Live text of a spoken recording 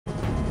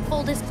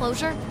full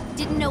disclosure,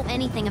 didn't know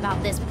anything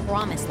about this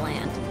promised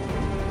land.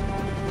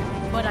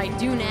 But I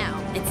do now,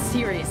 and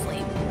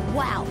seriously,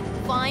 wow,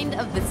 find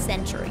of the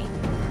century.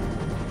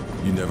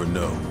 You never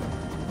know.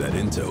 That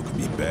intel could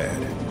be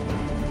bad.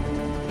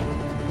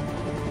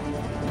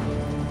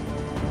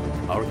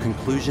 Our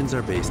conclusions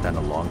are based on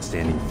a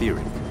long-standing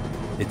theory.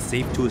 It's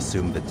safe to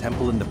assume the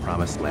temple and the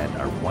Promised Land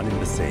are one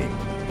and the same.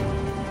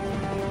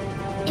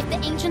 If the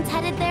ancients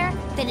headed there,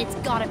 then it's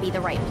gotta be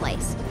the right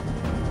place.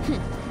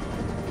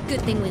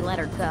 Good thing we let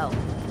her go.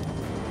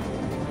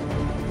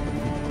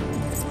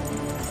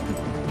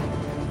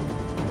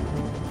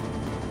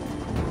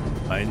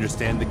 I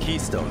understand the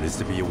Keystone is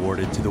to be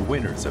awarded to the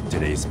winners of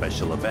today's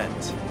special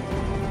event.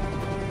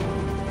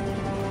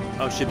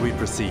 How should we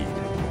proceed?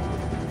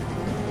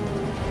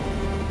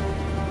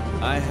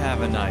 I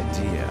have an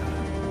idea.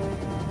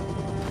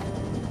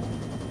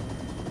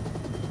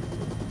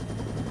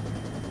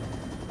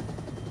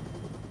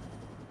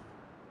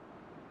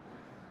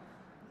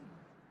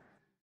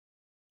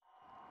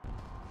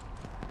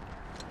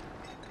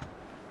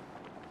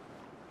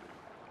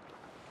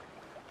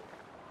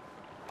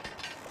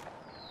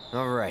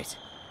 All right,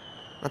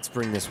 let's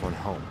bring this one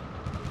home.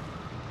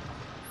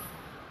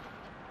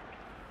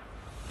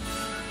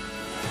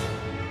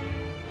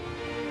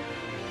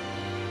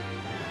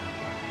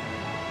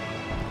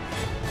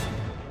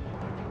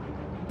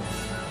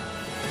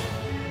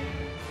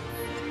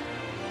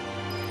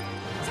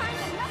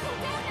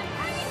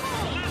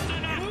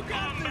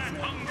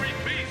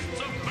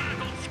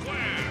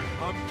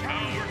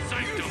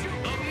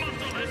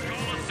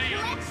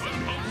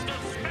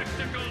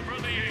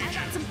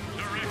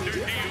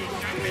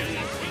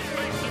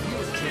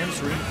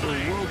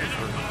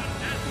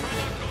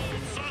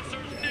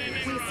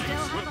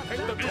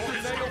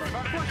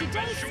 For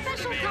today's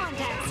special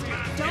contest,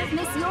 don't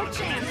miss your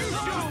chance.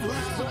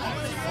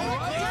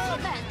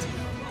 Event.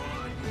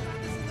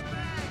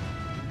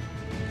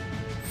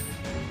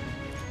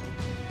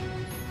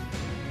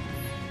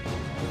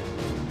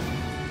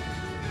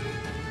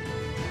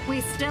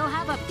 We still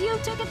have a few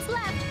tickets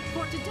left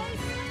for today's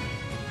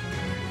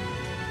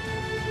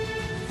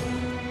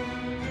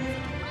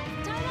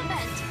lifetime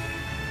event.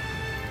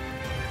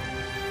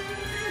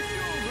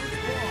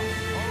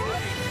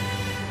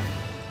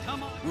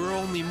 We're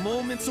only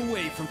moments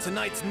away from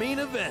tonight's main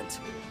event.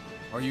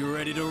 Are you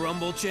ready to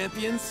rumble,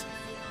 champions?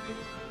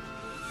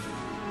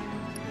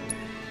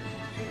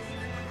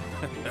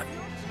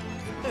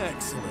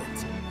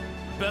 Excellent.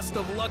 Best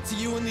of luck to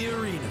you in the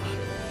arena.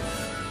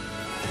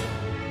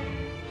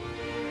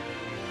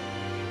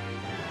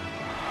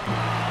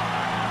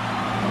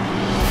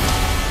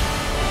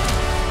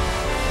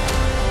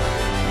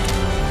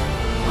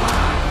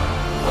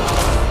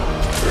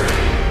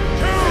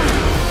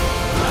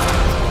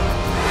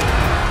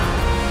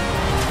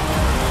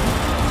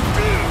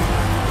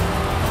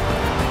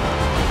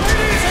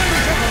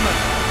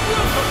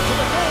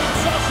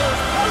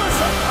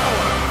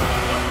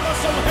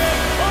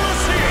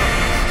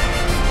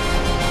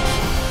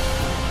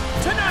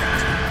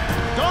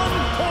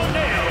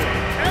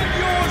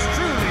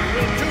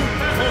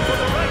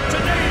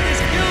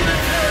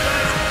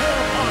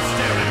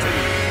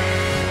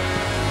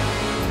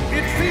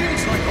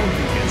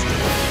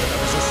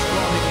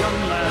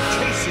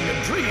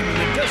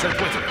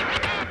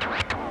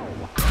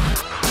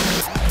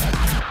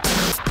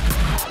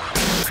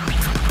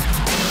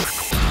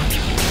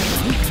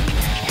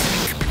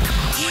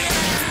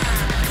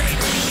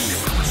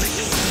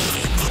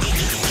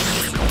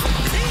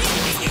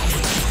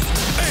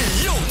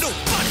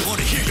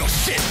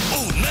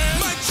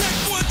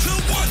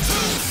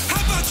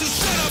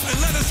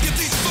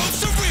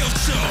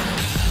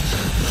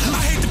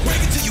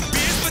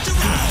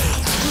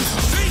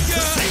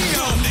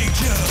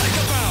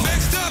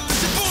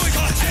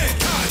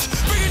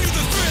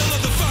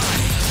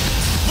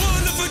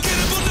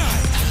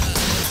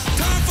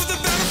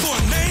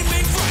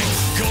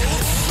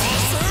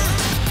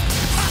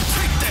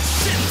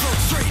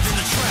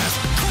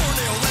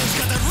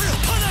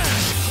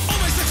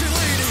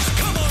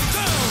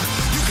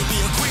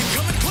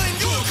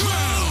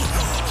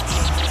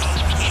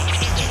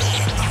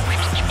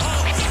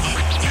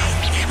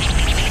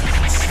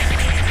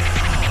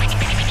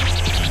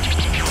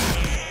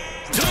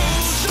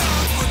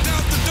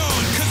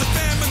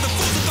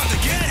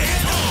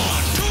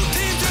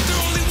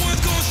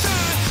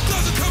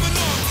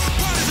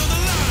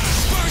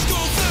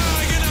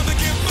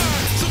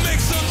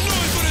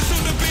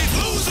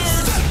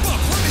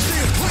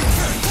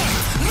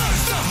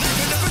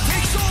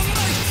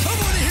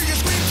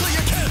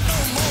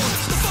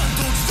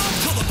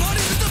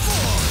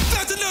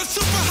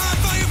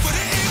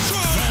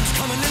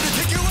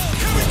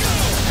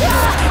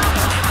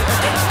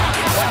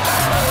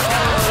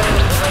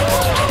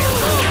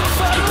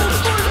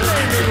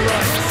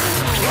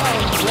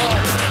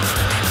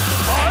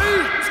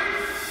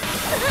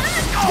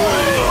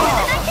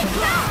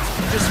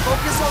 Just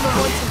focus on the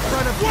ones in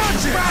front of you.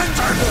 Watch it!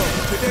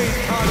 Today's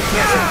contest.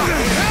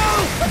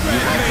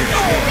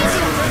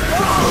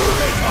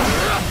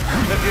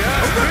 If you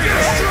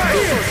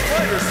have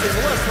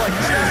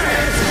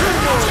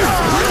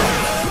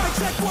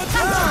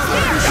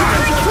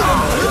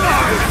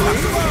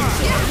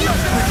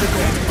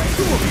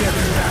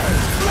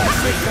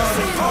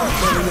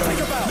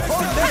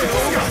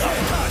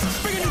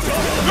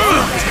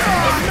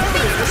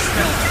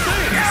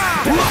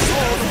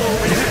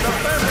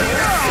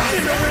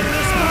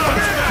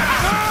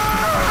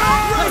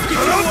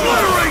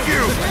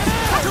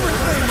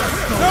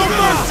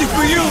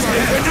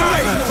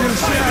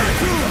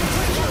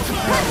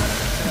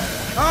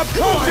I'm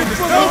calling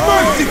for no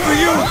mercy for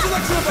you!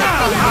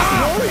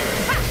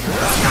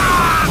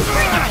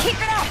 Keep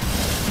it up!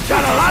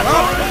 Got a lot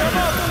more!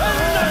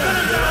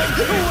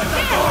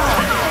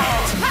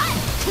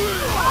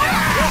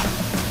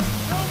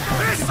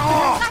 Piss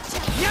off!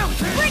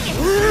 Bring it!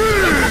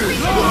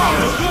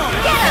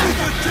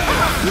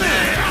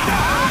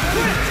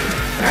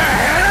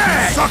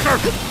 Sucker!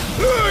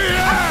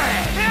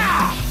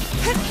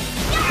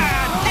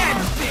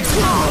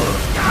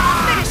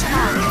 Finish him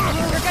off!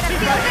 You're gonna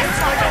feel this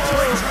one!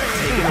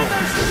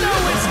 There's no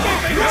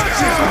escaping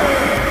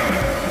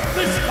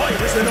this fight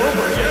isn't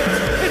over yet!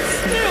 It's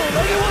still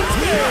anyone's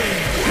game!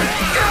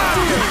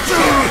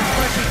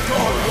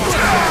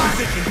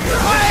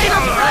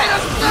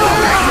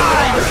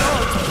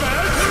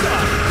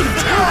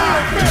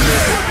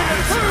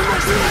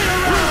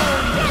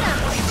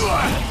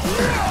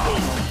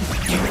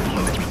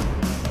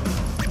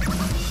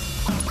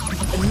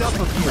 Enough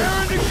of you!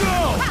 Turn to go!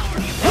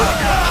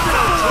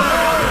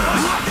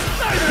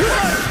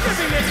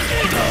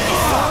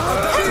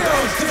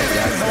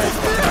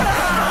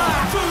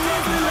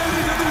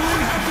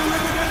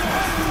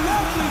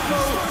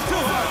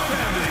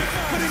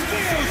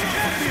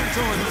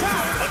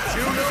 But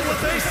you know what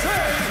they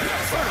say!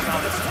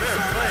 Turnabout is fair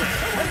play,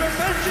 and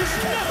revenge is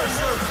never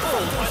served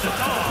cold by the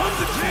dog! Comes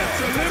the chance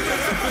to live it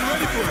up and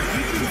ready for a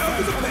heaping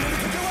up of the pain.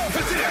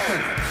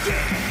 Position!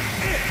 Get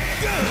it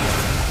done!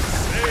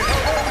 Say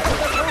hello to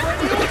the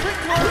perennial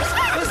ticklers,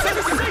 the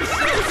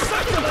sensational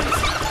succulents,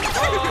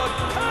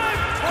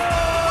 time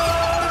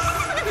toss!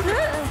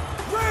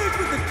 Raised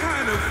with the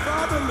kind of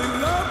fatherly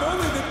love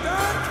only the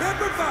dog can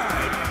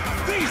provide.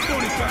 These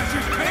bony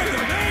bashers bear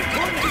the name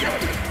tornado.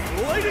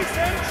 Ladies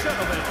and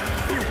gentlemen,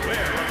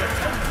 beware of the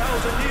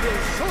 10,000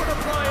 needles sure to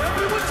fly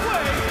everyone's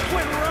way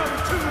when round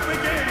 2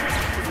 begins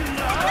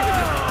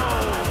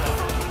now!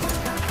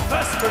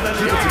 Faster than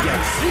you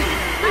can see,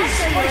 these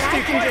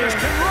feisty players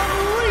can run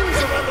rings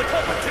around the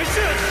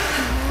competition!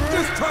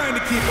 Just trying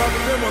to keep up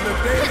with them on their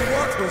daily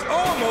walks was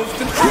almost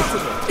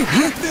impossible.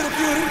 Little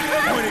beauty,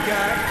 pointy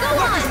guy,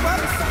 lucky spot.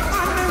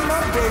 I knew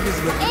my babies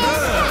would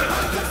love.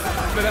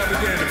 But I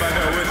began to find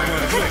out which one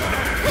to click.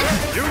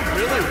 You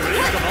really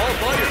raised them all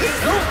by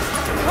yourself?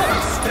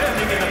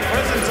 Standing in the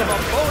presence of a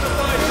bona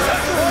fide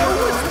Jaguar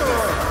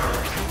whisperer!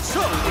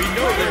 So we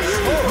know they're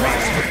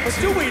stories, but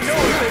do we know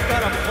if they've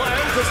got a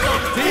plan to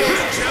stop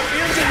Dio's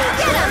champions in their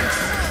tracks?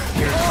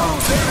 Oh,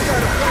 they've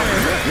got a plan.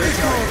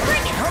 It's called,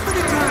 how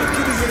many times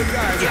can these little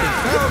guys have been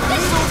found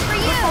needles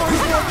before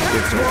he won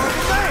this one?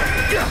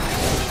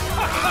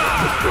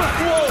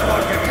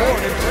 Walmart get born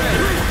in red.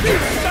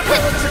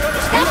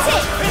 That's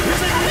it!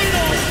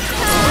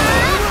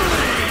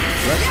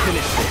 Let's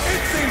finish this.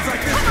 It seems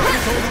like this fight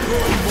is only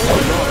growing more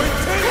and more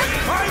intense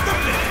by the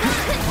minute.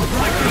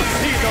 I can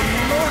see the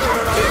murder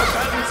in our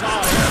combatants'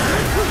 eyes.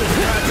 This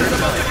match is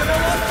about to get a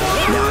lot more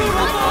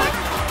brutal.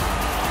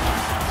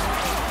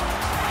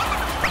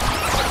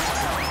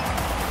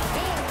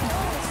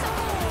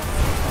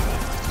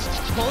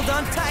 Hold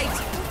on tight!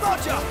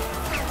 Roger!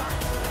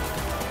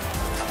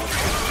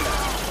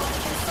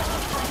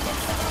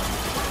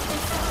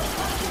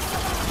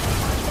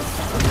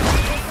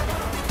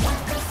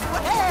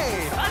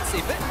 Hey!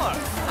 Fancy Bitmark!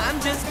 I'm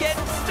just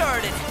getting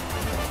started!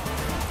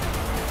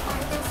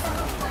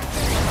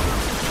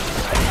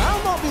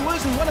 I'll not be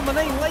losing one of my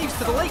 9 lives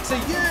to the likes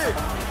of you!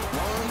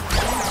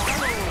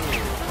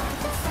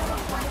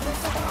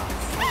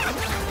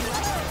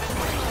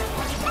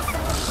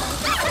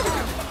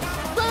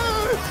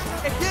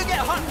 If you get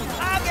hurt,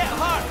 I'll get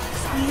hurt!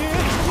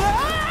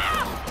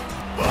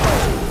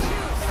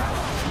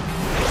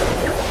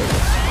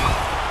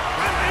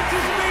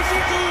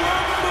 Anticipation to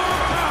one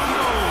more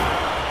combo.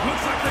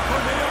 Looks like the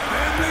Cornell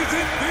family's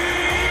in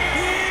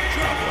big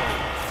trouble.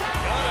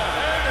 Gotta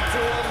hand it to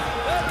him.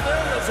 That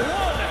there was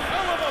one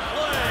hell of a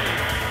play.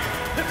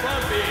 If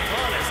I'm being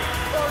honest,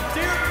 our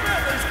dear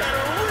family's got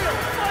a real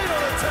fight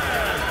on its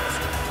hands.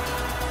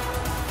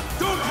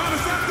 Don't count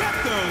us out yet,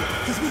 though,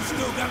 because we've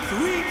still got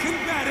 3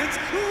 combatants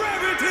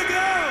ready to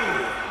go.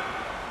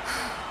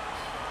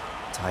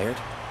 Tired?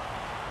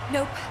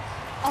 Nope.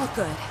 All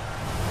good.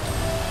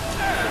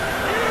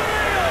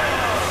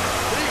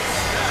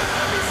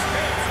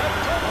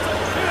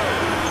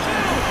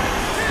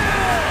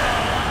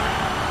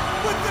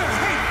 With their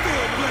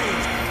hate-filled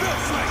blades,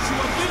 they'll slice you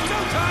up in no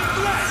time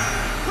flat.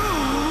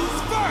 Who's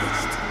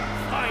first?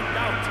 Find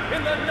out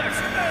in the next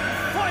and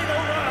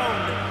final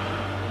round.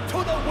 To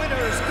the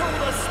winners go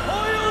the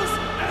spoils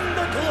and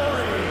the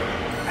glory.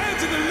 And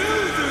to the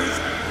losers,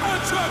 a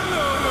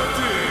truckload of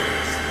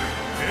tears.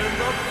 In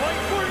the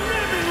fight for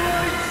naming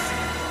rights,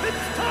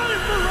 it's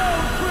time for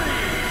round 3.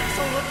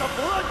 So let the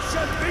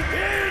bloodshed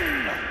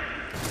begin.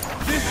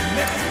 This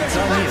next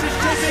special match is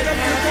shaping up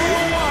to go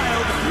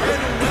wild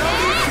and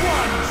round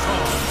 1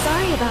 song.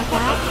 Sorry about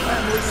that.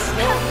 Family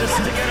sworn to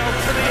stick it out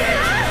to the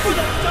end. For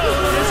the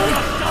throne is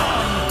locked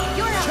on.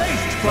 You're up.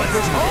 Chased from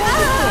his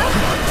home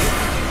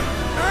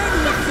and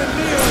with the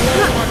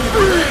near-war market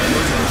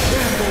rings and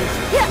shambles,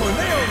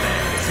 Cornell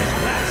Man is his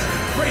last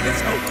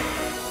greatest hope.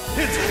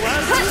 His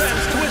last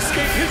chance to escape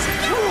escape his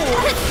cruel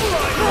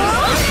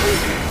flight.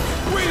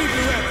 We need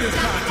to wrap this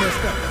contest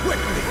up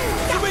quickly,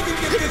 so we can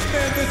get this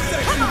man the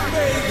sexy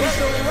fade he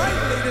so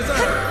rightly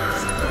deserves.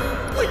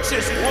 Which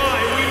is why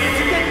we need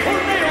to get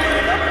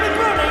Cornelian up and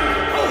running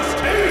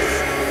post-haste.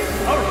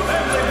 Our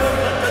family won't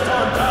let the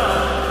dawn down.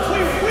 We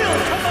will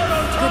come out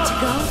on top. Good to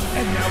go?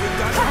 And now we've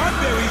got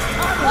Hotberries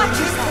toddling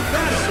in the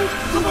battle,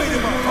 the weight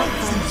of our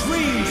hopes and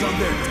dreams on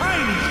their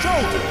tiny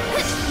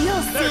shoulders. You'll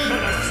They're see.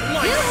 gonna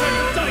slice and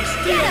dice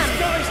these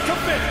guys to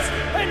bits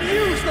and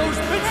use those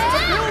bits to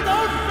build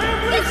our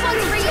family This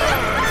one's for you!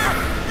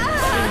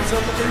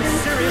 Something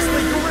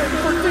seriously grim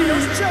for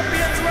Dio's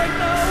champions right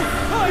now.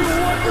 I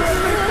wonder if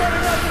they've got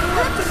enough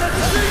left in the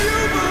Do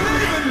you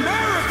believe in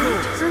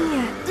miracles?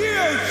 Sonia.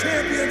 Dio's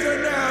champions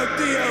are now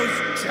Dio's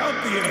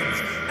champions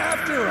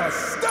after a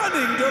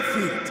stunning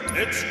defeat.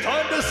 It's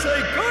time to say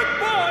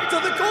goodbye to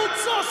the cold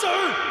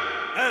saucer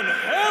and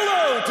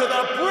hello to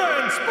the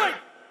brand spike.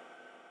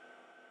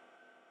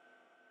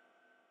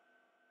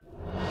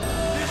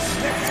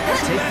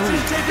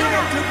 Let's take it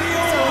up to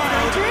Dio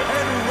Wild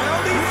and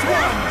Rowdy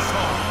Swan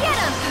Song. Get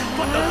him!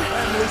 But the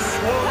family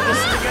swore to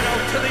stick it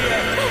out to the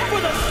end,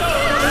 for the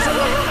sound is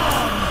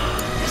alarm!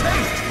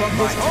 Taste from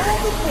my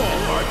home of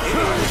Walmart.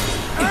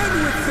 And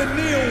with the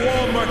Neil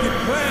Wallmarket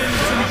plans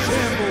in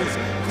shambles,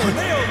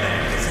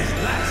 Cornelian is his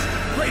last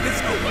greatest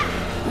hope.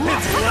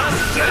 His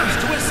last chance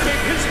to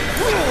escape his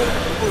cruel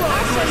blood.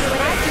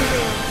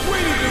 We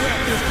need to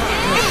wrap this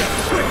contest up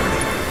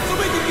quickly, so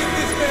we can get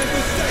this man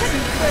the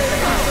sexy fade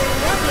he so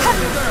rightly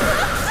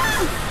deserves.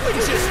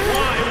 Which is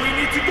why we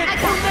need to get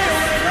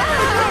Cornelian up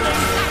and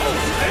running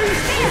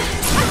post-haste.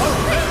 Our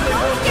family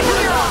won't Give him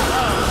your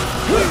all!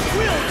 We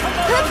will come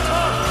out on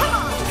top.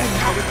 And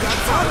now we've got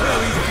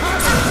Hotberries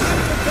toddling in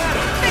the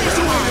battle,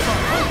 the weight of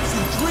our hopes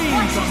and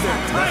dreams on their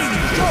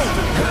tiny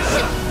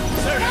shoulders.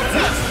 They're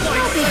gonna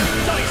slice and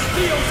dice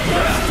Dio's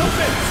guys to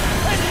bits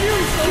and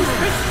use those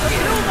bits to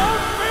build our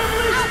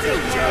family's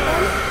future.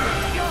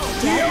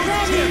 Dio's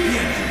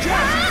champions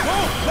just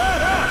won't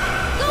let up.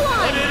 Go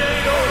on! But it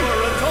ain't over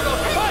until the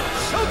fat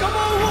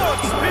Chocobo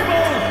walks,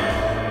 people!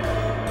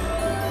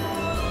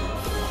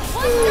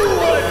 Ooh,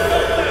 I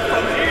felt that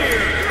from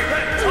here!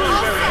 That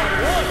Tonberry had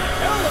one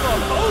hell of a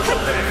motor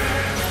pick!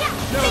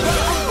 Now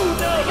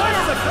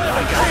that's the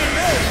kind of game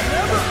they'll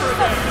never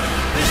forget!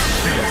 This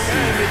big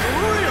gang is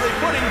really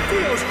putting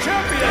Dio's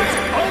champions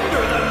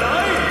under the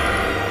knife!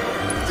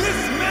 This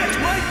match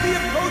might be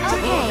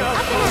approaching. Okay,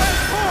 As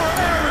poor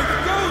Eric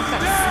goes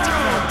down.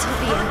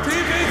 Our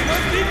teammates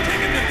must be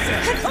kicking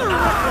themselves. A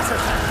reckless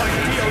attack by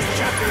Dio's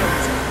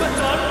champions, but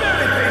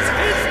Tonberry pays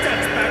his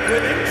debts back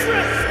with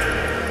interest!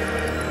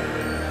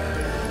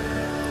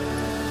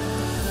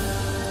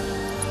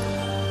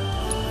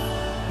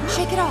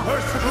 Shake it off. Her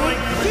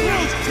strength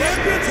Dio's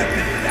champions have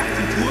been backed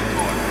into a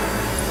corner.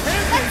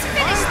 Let's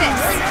finish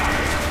this.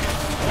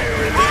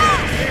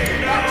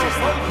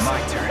 My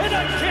turn. And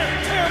I can't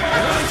tear my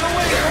eyes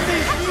away from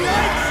these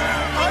lights!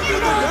 I knew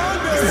the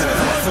Gunberries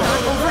was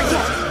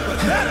overkill, but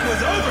that was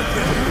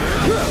overkill.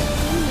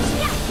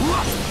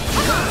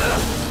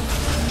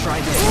 Try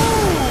this.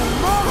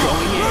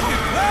 Look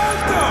at Cloud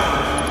go!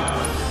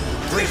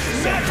 This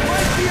match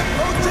might be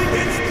approaching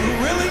its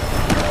thrilling.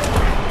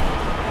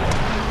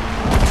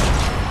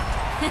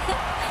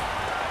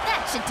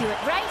 That should do it,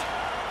 right?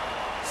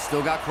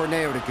 Still got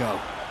Corneo to go.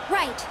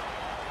 Right.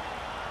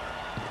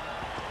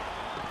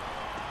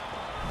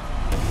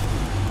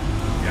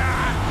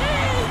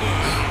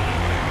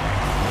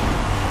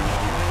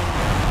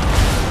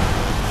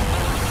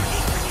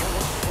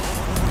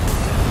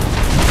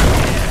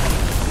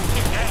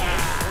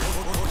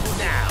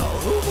 Now,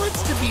 who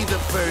wants to be the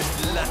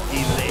first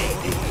lucky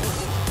lady?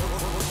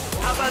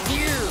 How about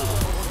you?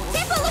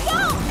 Tipple the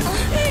ball!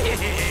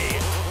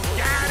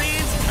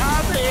 Daddy's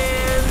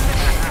coming!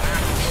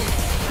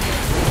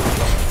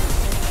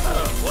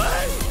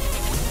 What?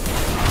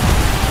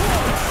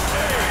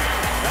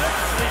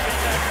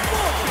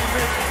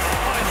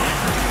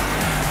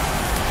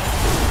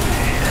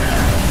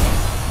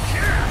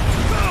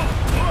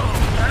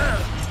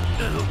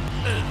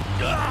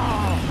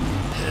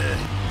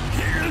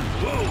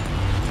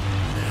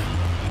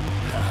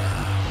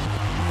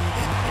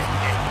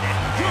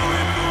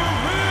 Going for a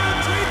real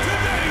treat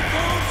today,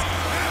 folks.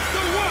 As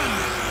the one,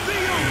 the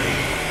only,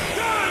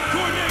 Don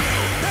Corneo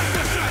has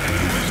decided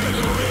to enter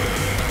the ring.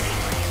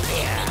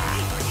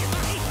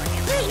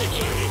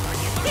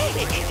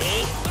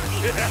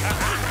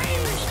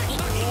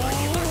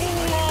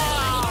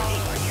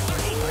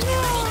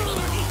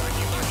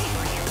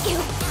 Ew.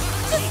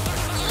 Just,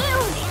 ew.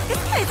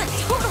 This guy's a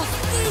total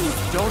fiend.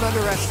 Don't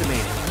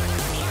underestimate it.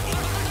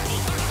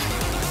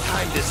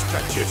 Time to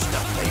stretch your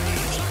stuff,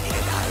 ladies.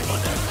 And I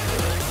wanna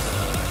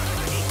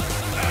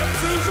As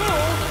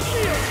usual,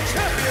 Dio's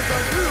champions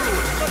are new!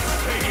 The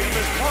stadium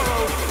is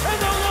borrowed, and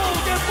they'll all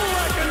get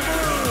black and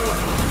blue!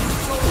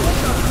 So let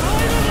the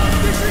final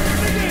audition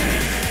begin!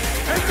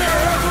 And their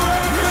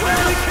referee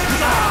finale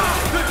kicks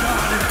off. The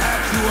Don is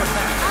at your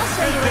back. I'll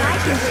show you what I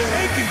can do.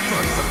 Aching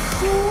for some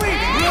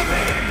sweet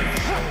revenge.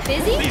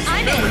 Busy? These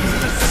I'm in. villains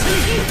to see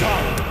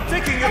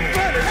taking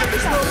advantage of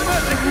his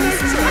romantic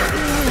nature.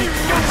 He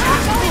gets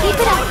Keep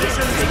it up.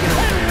 auditions, and he'll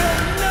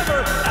never,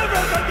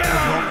 ever forget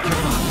him.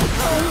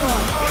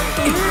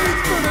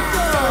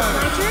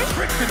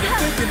 Tricked into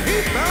thinking he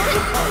found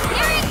a partner.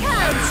 Here it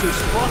comes! This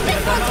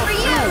one's for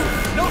you!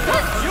 No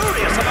doubt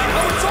furious about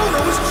how its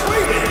owner was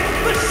treated.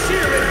 The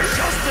sheer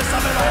injustice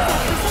of it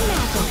all.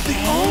 The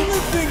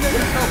only thing that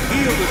can help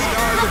heal the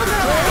scars of the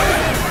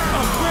past,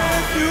 a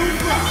brand new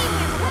bride.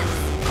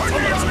 So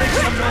let's make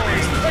some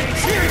noise and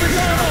cheer the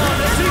Don on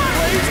as he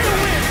plays to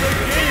win the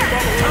game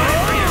of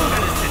love.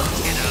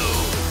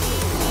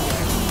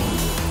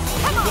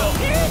 Come on!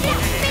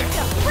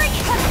 Bingo! Bring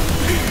it!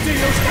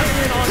 Dio's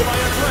hanging on by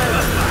a thread,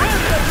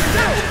 and the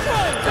Death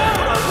finds out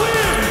a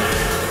win!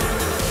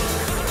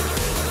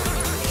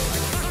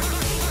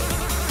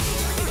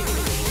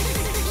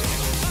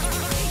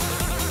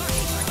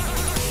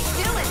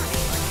 Do it!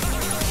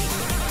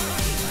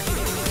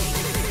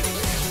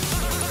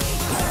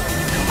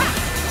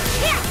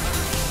 Here!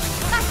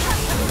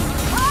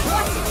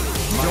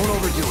 Don't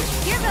overdo it.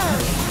 Here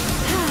goes!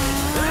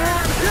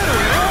 Get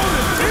around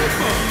and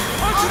people!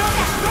 Punch it up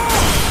the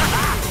storm!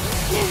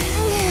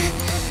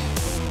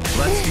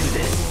 Let's do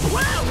this.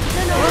 Wow! It's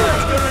gonna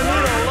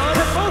need a lot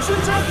of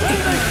potions up to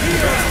the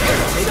heel!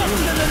 Just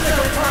in the nick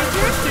of time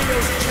for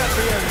Dio's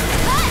champion!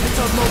 It's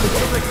a moment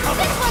to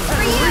recover! This one's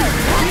for you!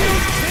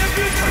 Dio's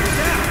champions are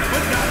down,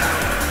 but not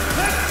out.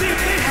 Let's see if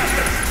they have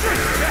the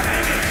strength to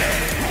hang in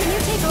there. Can you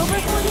take over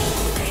for me?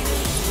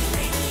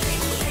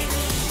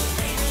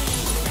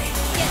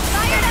 Get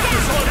fired up!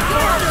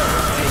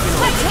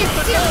 Let's get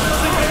serious!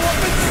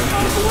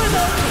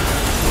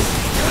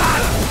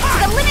 To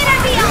the limit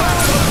and beyond!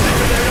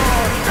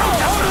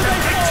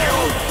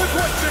 The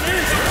question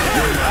is,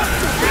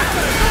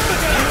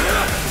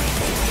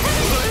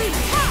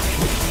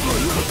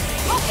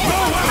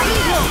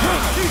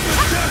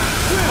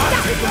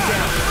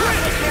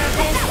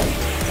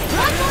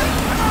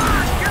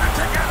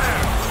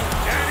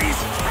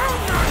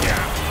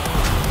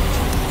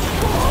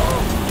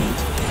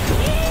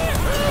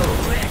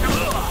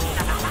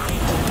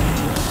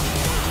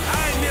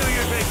 I knew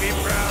you'd make me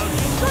proud.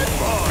 Good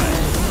boy.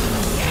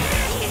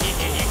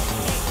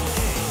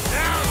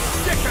 Now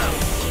stick 'em.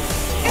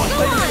 Go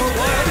on!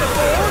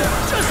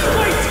 just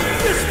wait!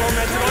 This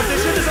romantic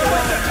audition is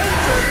about to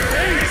enter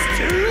phase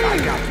 2! I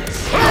got this.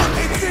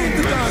 It seems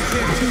the Don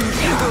can't choose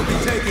who he'll be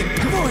taking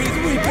for his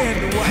weekend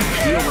away.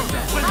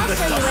 I'll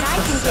show you what I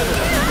can do.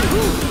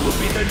 Who will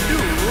be the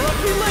new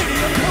lucky lady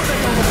of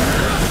Monaco?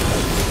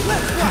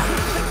 Let's rock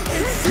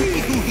and see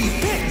who he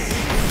picks.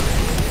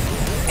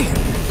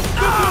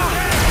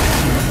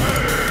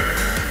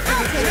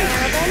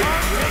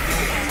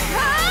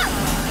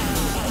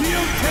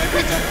 Dio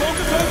champions are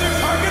focused on their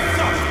target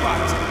soft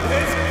spots.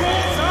 It's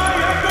bullseye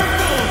after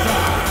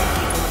bullseye.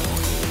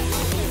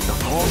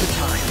 All the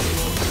time.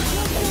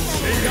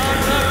 She got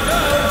knocked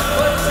out,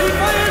 but she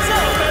fires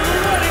up and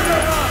ready to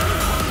rock!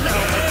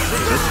 Now let's see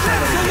the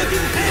Jets are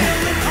looking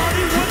hale and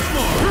hearty once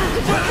more!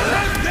 But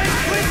as they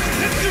click,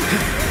 let's do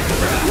it!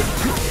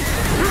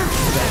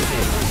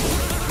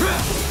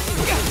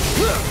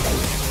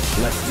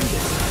 Let's do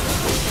this.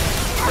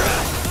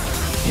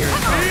 Here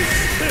it comes! Be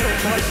still,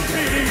 my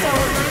speeding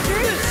heart!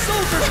 This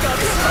soldier's got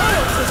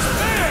style to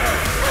spare!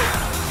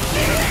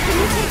 Can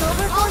you take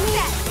over for me?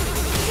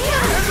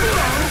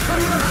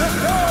 The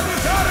dog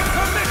is out of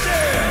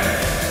commission.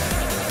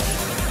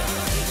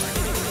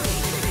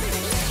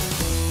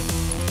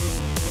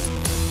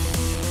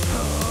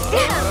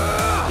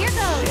 Here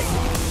goes!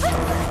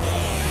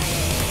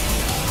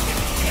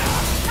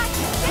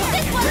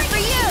 This one's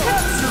for you!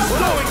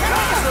 Going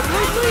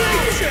absolutely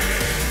ancient!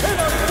 And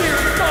our dear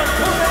Don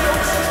Corneo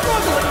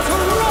struggling to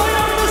ride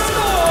out the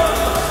storm!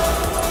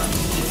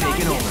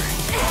 Taking over.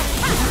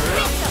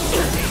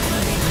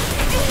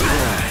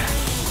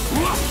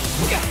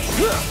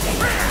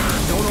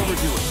 Don't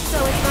overdo it. So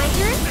it's my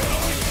turn?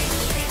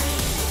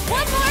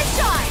 One more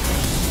shot!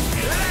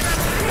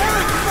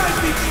 Eric might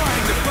be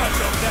trying to brush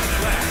off that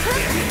glass,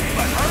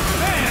 but her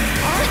fans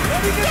aren't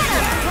ready to Get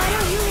him! stop. Why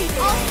don't you leave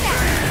all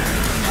set?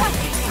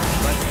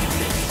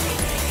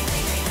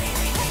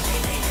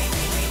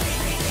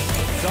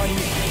 It's on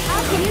you.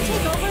 Can you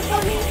take over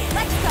for me?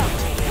 Let's go!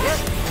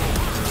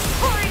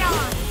 Pour it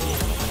on!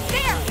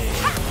 There!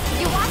 Ha!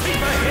 You want it?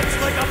 Viva hits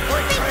like a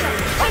freight train,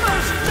 and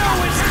there's no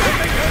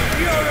escaping her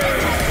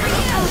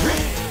fury!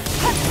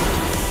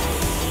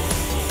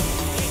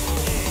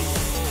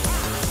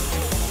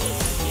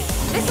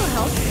 This'll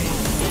help.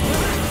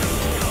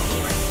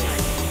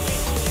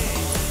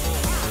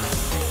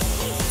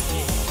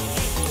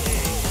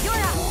 You're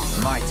up.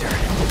 My turn.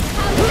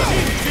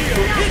 Dio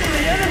hitting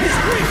the enemy's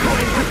weak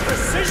point with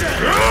precision!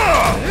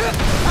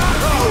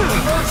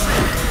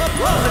 A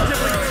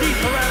positively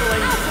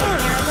teeth-rattling,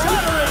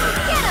 earth-shattering,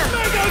 Get him!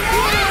 mega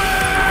kill!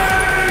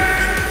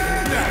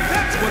 Now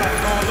that's what I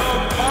call a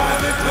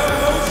violent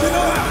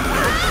emotional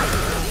outburst.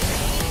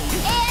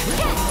 And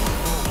hit!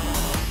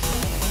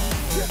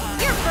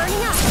 You're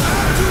burning up.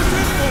 Too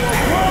simple a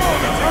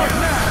world apart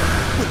now.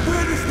 But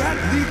where does that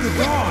leave the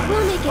Dawn?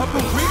 We'll make it Up a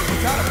quick. creek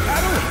knows how to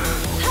paddle?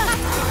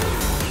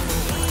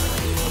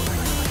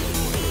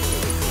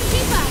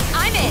 Tifa,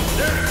 I'm in.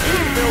 Their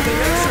team-building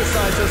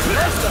exercises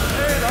must have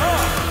paid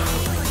off.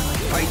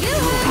 For you.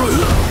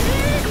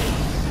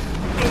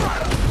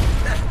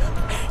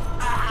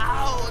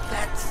 Ow,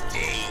 that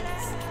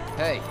stings.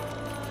 Hey.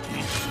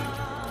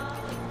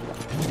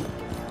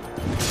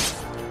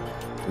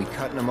 We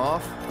cutting him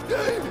off?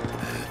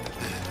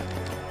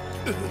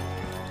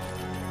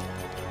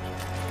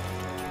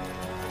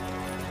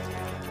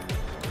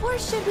 Or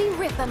should we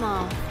rip them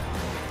off?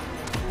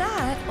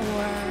 That,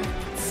 or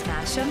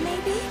smash them,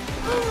 maybe?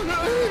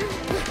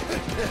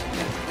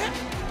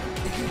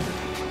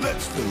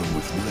 Let's fill them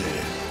with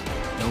lead.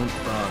 Don't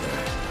bother.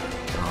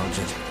 I'll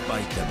just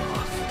bite them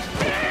off.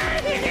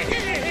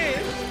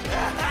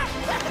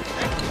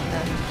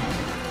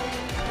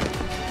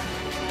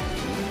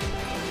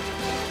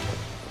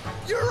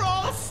 You're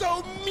all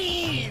so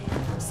mean,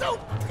 so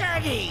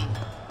petty.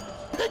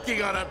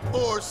 Picking on a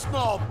poor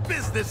small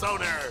business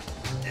owner.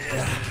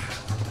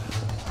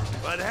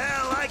 But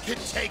hell, I can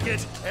take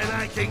it, and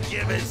I can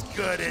give as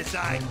good as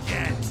I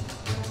get.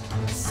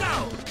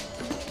 So,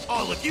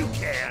 all of you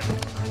can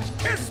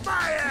kiss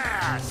my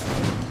ass!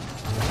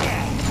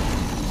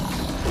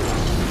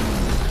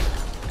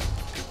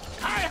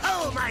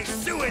 Hi-ho, my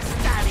suet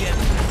stallion!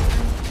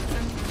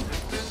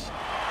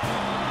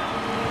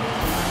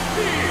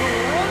 He who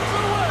runs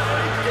away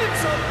gets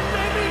some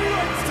naming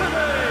rights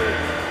today!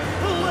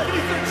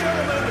 Ladies and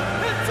gentlemen,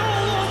 it's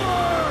all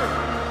over!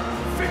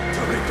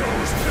 Victory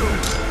goes to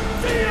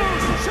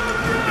Theo's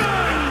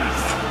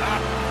champions!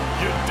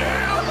 You're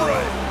damn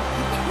right!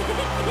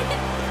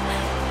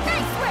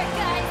 Nice work,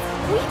 guys!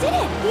 We did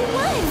it! We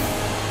won!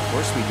 Of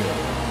course we did.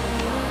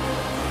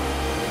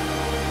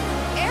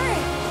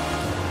 Eric!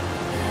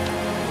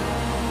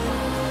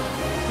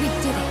 We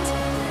did it!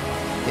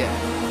 Yeah.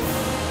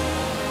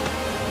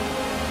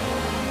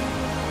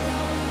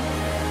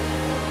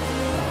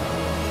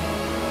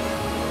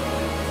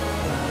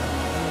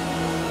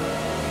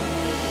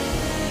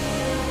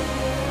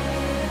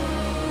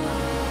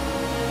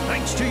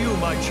 Thanks to you,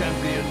 my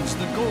champions,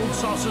 the Gold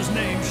Saucer's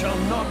name shall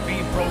not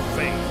be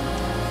profaned.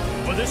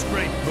 For this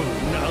great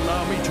boon,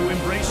 allow me to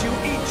embrace you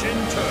each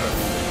in turn.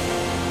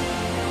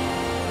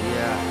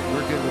 Yeah,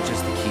 we're good with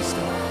just the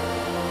keystone.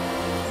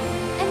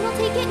 And we'll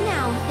take it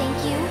now, thank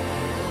you.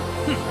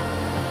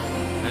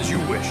 As you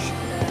wish.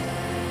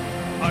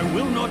 I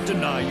will not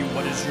deny you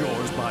what is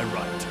yours by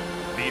right.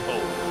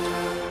 Behold,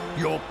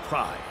 your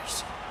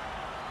prize.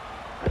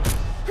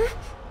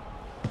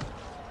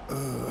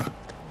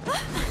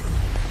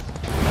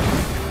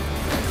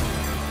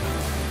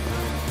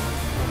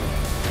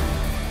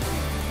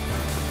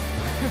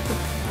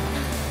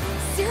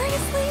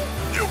 Seriously?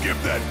 You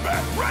give that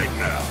back right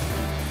now!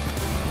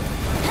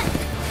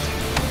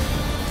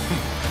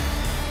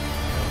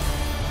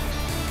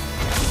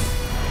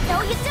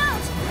 No, you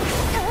don't!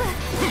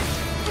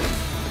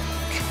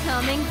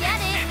 Come and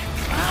get it.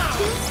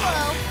 Too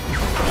slow.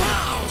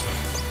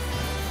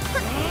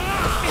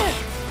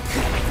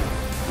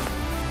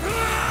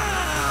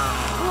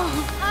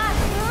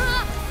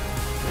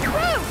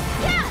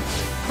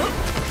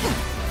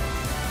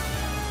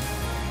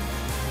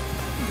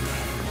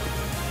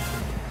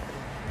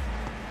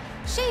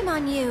 Shame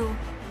on you.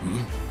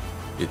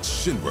 It's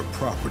Shinra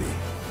property.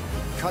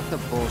 Cut the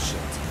bullshit.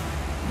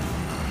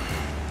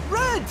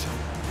 Red!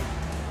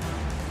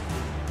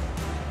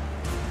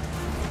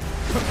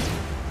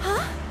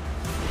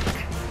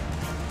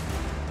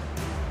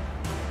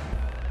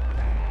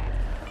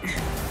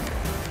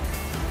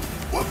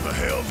 What the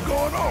hell's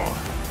going on?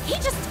 He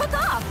just took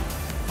off.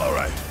 All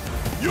right,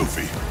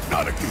 Yuffie,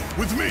 Nanaki,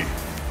 with me.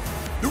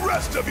 The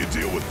rest of you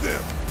deal with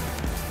them.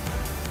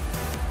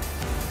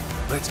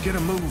 Let's get a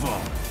move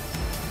on.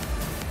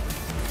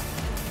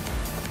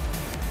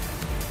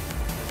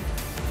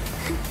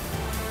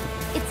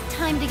 It's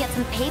time to get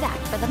some payback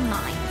for the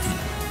mines.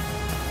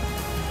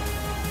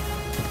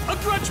 A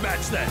grudge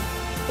match, then,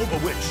 over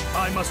which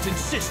I must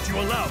insist you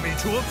allow me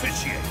to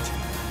officiate.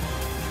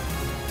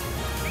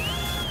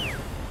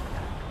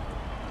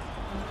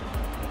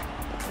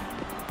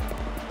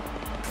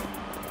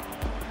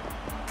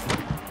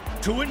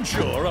 To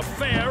ensure a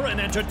fair and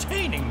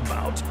entertaining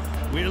bout,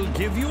 we'll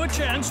give you a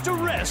chance to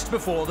rest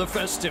before the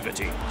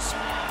festivities.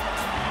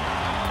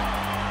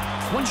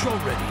 Once you're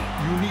ready,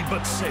 you need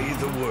but say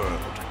the word.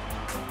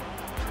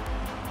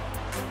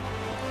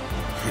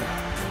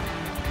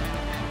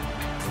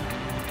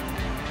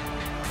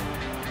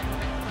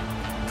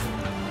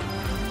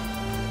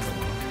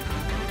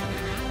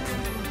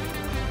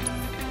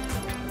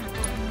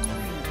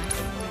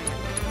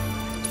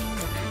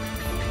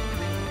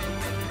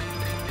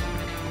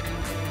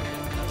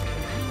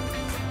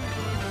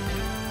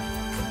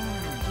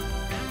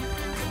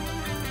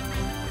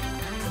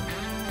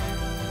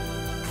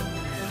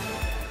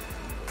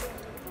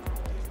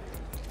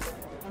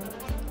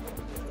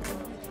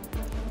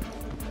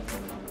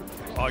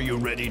 Are you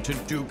ready to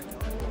do?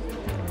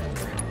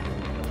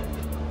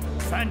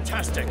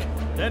 Fantastic.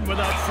 Then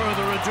without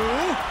further ado...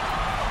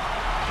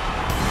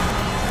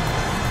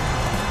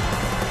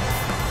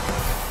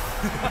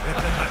 Nobody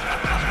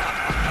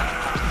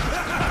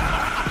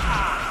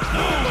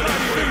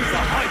brings the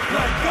hype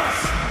like us!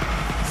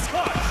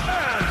 Scotch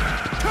and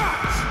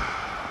touch!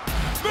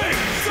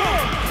 Make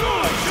some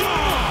noise!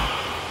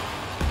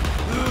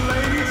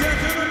 Ladies and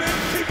gentlemen,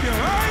 keep your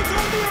eyes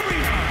on the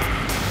arena!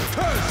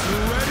 'Cause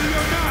ready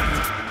or not,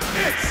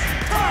 it's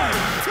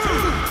time to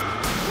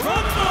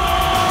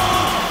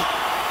rumble!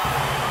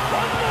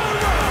 One more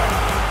round!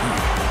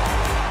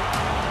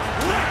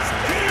 Let's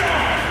get it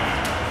on!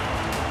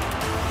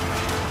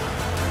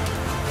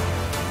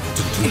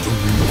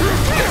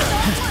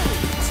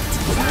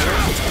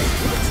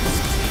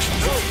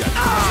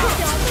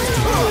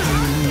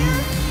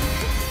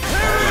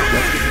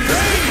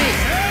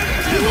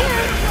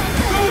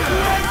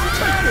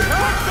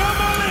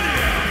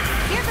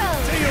 Here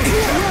goes.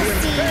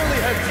 Barely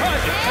had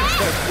time to catch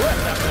their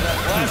breath after that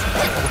last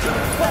battle.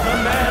 But the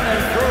man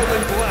and girl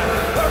in black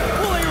are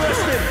fully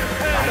rested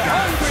and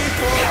hungry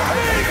for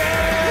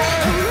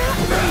payback!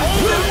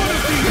 Only one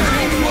of these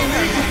teams will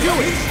need to do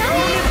it!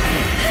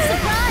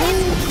 Surprise!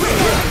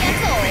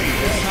 Gets old.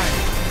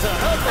 To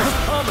help us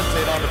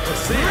commentate on the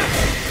proceedings,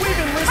 we've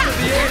enlisted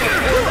the aid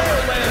of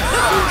Borderland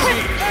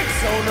City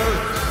ex-owner,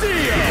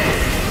 Dio!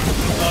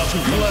 A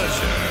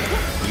pleasure.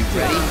 You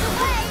ready?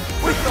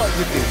 We thought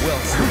you'd be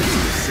well suited to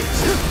assist,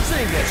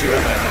 seeing that you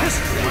have a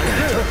history with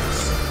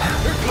turtles.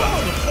 Here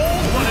comes the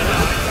full one and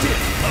I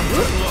did come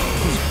to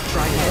blows.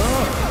 Try this.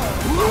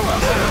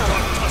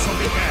 Our tussle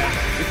began.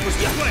 It was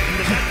plain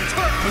that that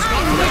Turk was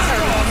not only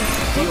strong,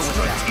 but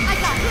strategic. I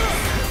got this.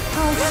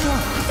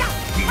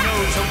 He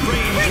knows a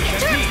range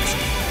of techniques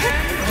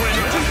and when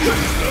to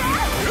use them.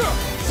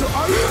 So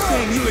are you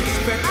saying you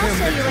expect him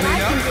to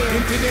clean up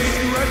in today's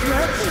grudge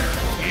match?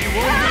 He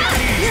won't make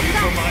it easy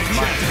for my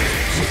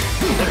champions.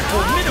 But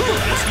formidable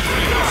as he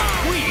is,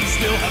 we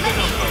still have the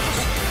numbers.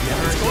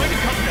 It's going to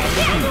come down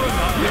to whether or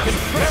not we can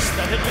press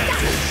that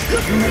advantage.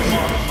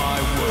 Mark my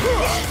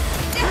words.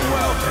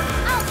 Well,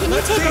 Oh, can you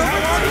let's take see how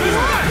over? long you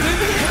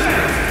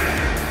last.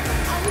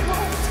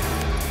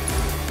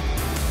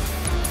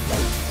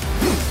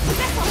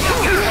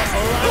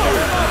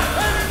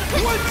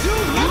 Would you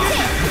look at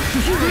that?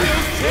 Real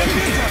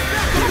champions are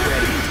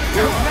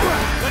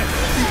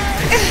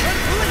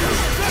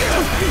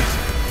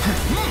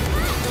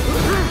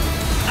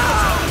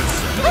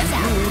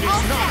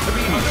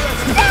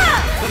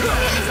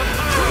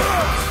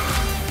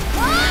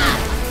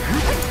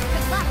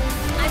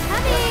I'm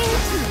coming!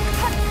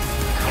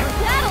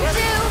 That'll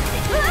do!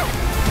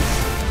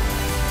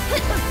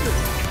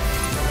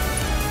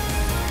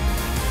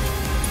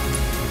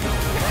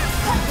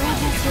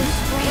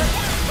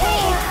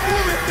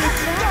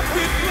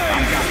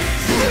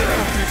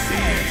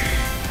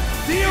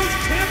 Dio's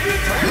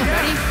champions are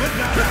ready, but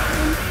not out.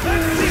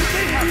 Let's see if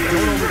they have to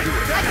overdo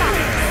it. I got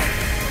it!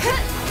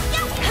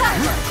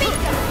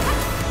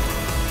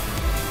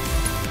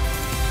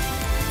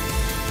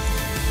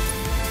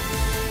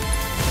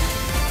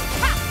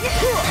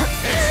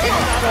 It's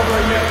not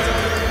over yet.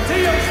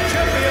 Dio's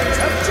champions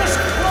have just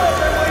clawed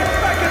their way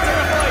back into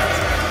the fight.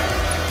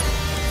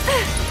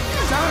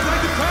 Sounds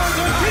like the crowd's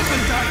on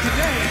Disney side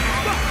today.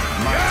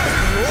 But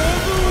you're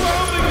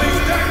overwhelmingly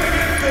stacked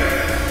against it.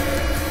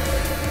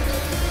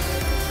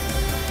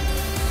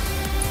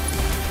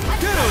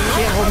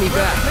 Can't hold me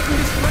back.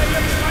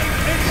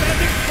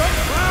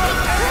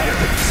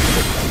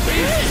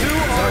 These two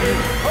are in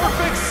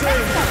perfect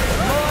sync,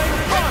 mind,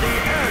 body,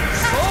 and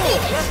soul.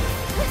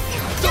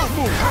 Don't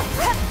move!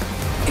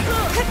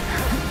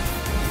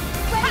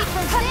 Ready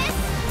for this?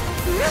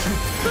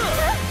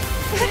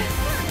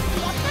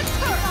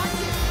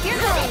 Here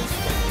goes!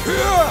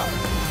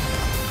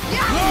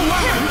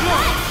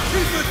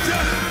 He's a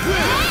just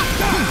win!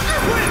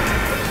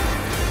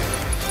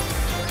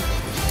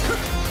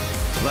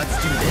 Let's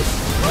do this.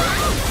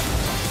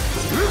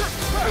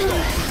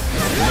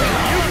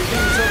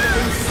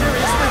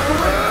 Seriously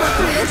correct, but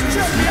Dio's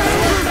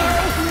champions now.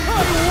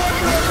 I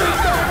wonder if he's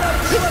got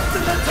enough left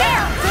in the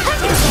tank to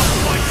take off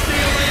my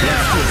steel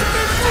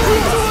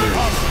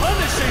a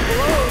punishing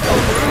blow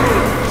from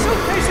Rude,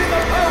 showcasing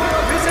the power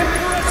of his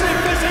impressive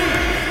physique.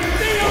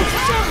 Dio's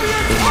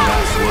champion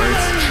Last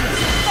words.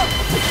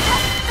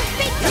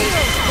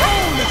 Dio's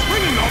throne is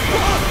ringing off the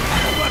hook,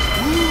 but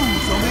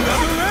who's on the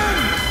other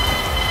end?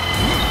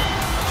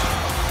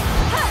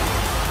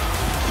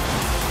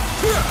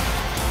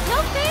 No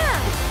fair!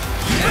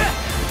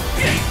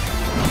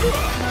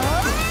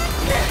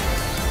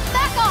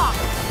 Back off!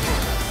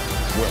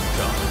 Well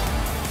done.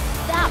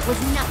 That was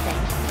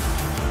nothing.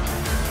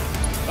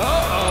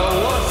 Uh-oh,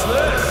 what's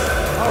this?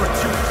 Our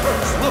two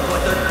Turks look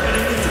like they're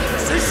getting into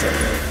position.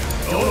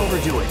 Don't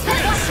overdo it.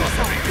 It's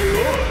something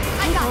good.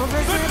 I got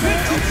over But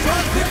didn't you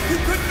think you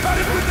could cut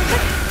it with the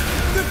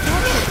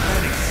Turks are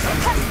planning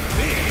something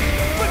big,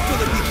 but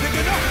will it be big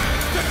enough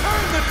to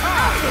turn the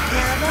tide of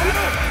this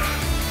battle?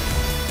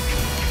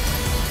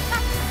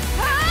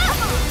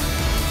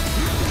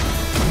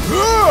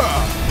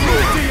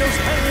 Dio's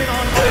hanging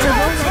on by a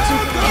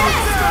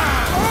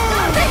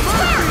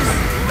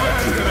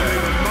That's gonna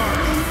leave a mark.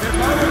 If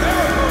I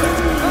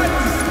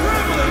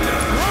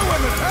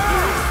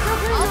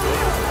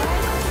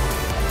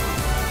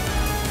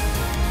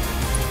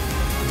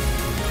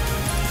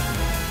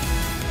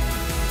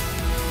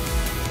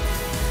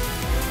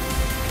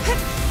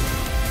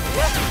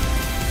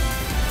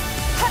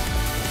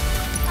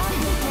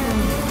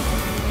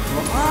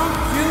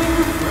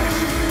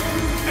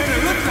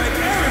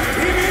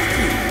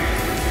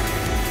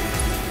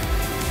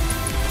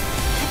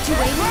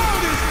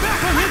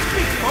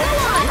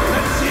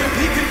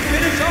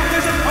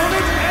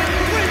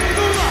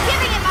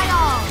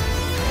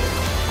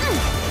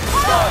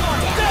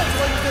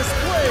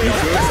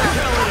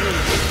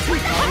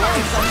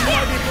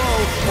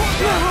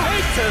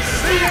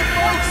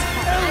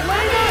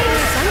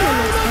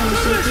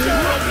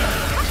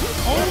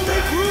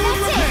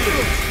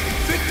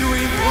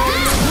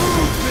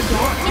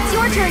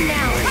turn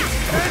now.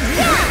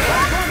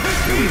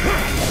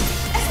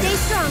 Stay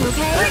strong,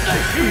 okay?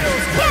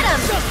 Get him!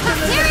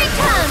 Here he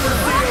comes!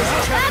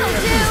 That'll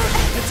do!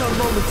 It's our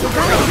moment to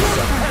rise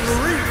and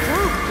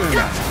regroup.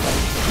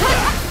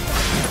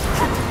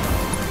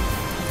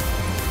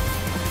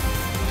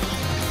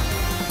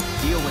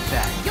 Deal with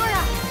that. You're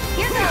up!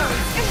 Here goes!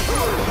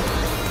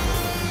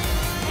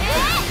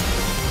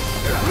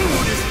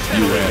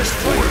 You asked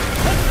for it.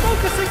 And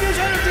focusing his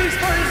energies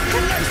for his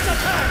next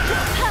attack.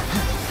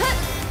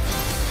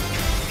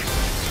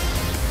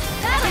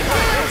 That'll do!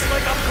 Feels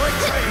like a freight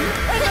train,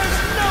 and there's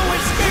no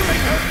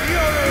escaping her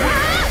fury.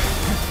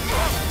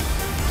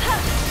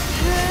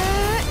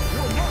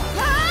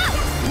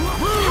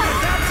 Rude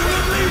is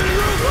absolutely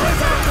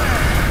ruthless out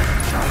there.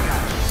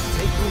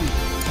 Take lead.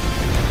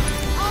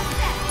 All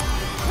set.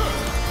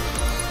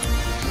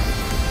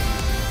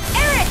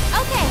 Eric,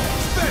 okay.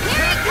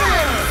 Here it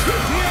comes!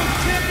 TM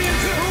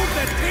champions prove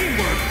that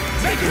teamwork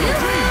makes the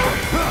dream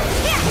work.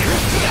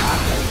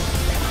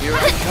 Here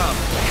I come.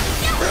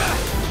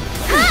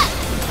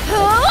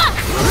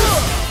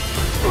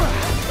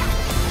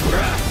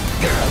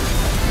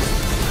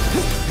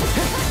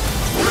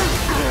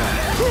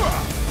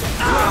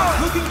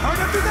 Looking hard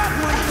after that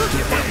one.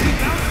 And we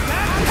bounce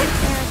back.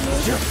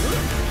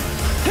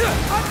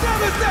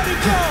 Another steady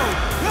go.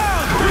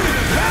 Now bring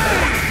the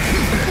pain.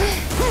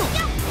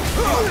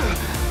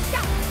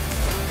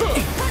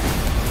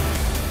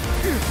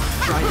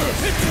 Try this.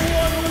 It's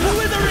one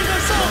withering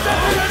assault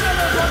after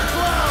another from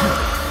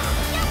Cloud.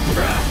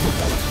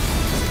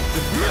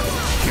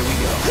 Here we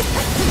go.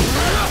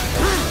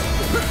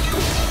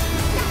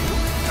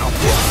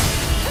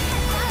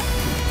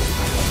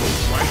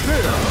 Right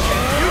there.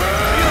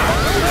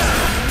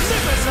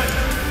 Magnificent!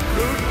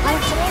 Rude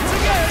proves once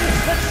again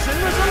that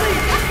Shinra's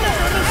elite is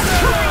never the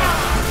same!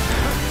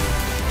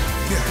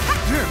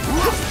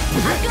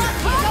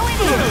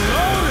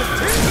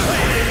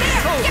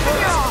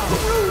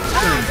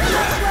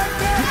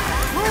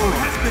 Rude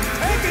has been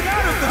taken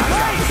out of the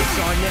fight.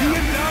 The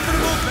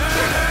indomitable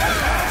badass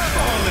has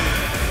fallen.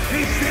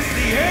 Is this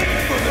the end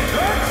for the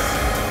Turks?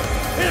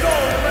 It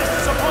all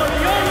rests upon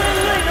young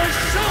Elena's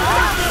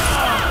shoulders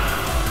now!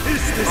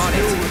 Is this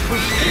new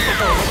recruit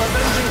capable of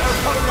avenging her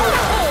partner?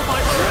 Oh,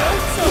 my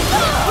friends!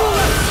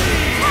 Let's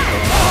see!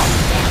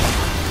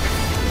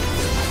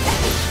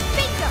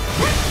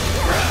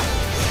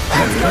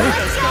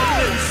 Elena's got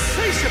an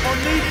insatiable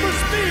need for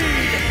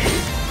speed!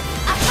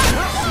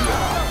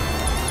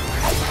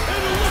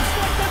 It looks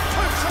like the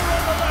Turks are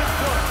on the last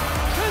foot!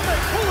 Can they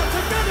pull it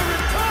together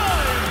in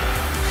time?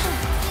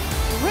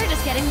 We're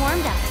just getting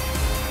warmed up.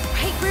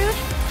 Right, Rude?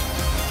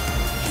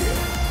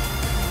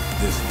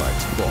 This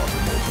fight's far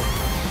from over.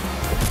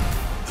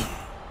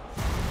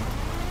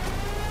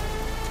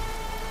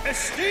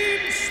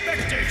 Esteemed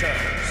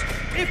spectators,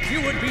 if you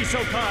would be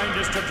so kind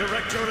as to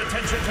direct your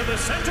attention to the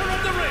center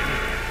of the ring.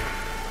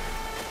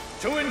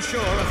 To ensure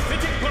a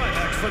fitting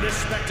climax for this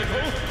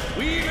spectacle,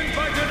 we've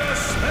invited a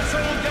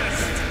special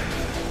guest.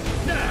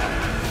 Now,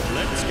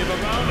 let's give a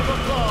round of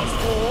applause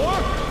for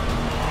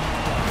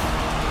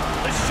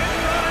the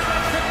Shinra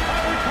Electric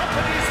Power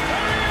Company's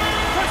very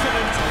own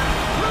president,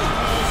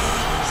 Lucas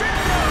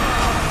Shinra!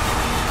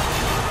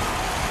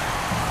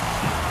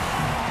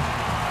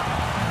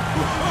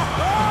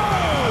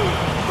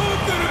 Who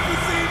could have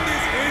foreseen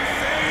this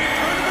insane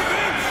turn of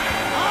events?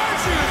 I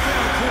sure as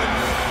hell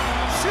couldn't.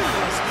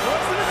 Shinra's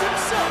president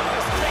himself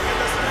has taken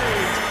the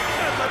stage,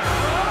 and the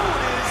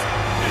crowd is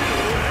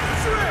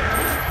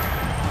electric!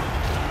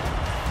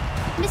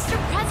 Mr.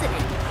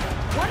 President,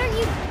 what are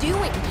you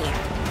doing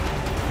here?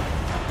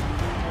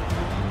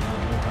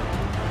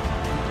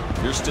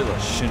 You're still a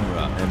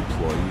Shinra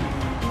employee,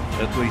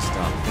 at least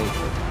on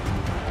paper.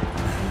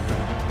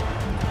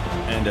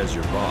 And as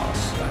your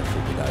boss, I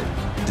figured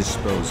I'd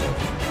dispose of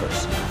you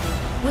personally.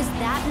 Was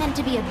that meant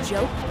to be a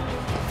joke?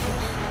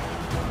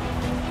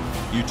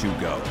 You two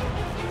go.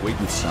 Wait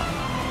with Sun.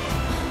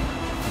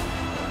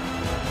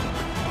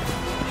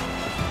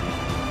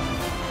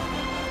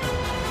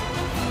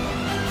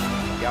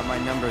 Got my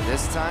number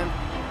this time?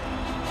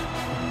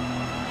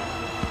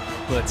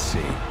 Let's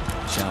see,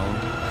 shall we?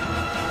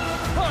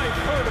 I've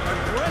heard of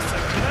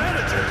aggressive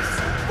managers,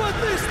 but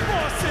this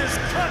boss is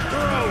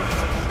cutthroat!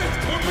 It's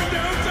corporate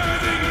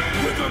downsizing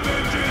with a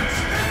vengeance.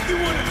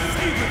 You want to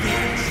savor the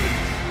action.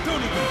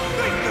 Don't even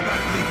think about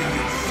leaving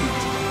your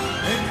seat.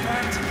 In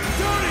fact,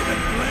 don't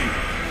even blink.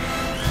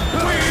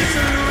 We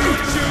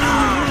salute you,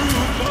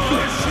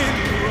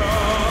 Shinra,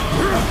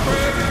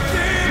 President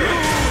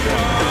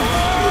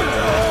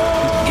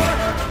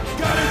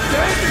Gotta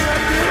say,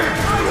 Director,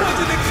 I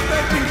wasn't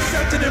expecting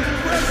such an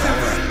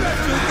impressive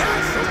special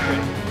guest.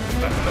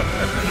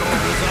 Nor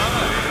was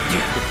I.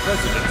 The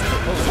president's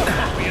proposal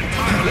caught me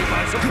entirely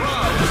by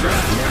surprise.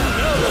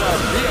 Now that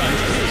I've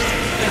realized this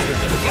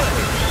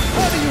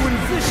how do you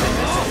envision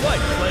this fight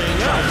playing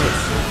out?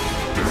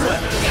 Well,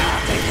 it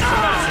takes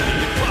tenacity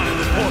to climb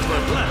the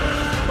corporate ladder,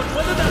 but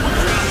whether that will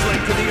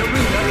translate to the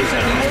arena is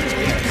anyone's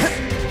guess.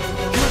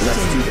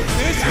 Let's do this.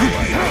 This would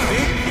be a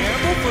big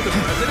gamble for the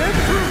president?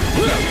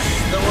 Yes,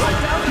 though I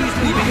doubt he's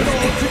the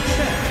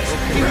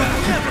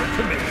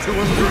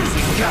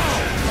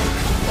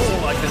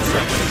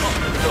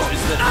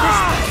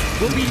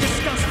will be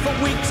discussed for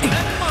weeks and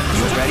months.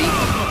 You ready?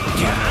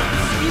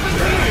 Even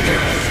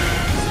years.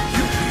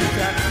 You hear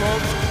that,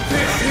 folks?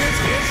 This is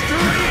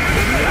history!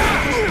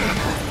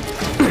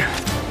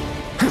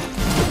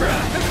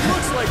 It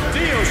looks like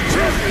Dio's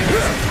champions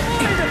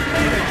might have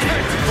made a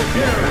tactical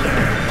error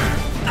there.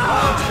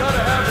 Cloud's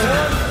gotta have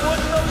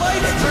one foot in the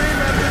light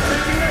stream after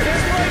taking a hit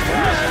like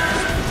that.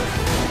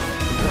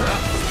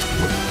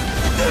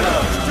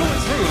 Cloud's doing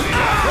truly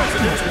the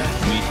president.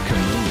 Meet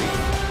Kamui.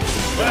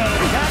 Well,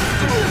 that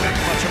didn't make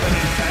much of an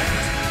impact.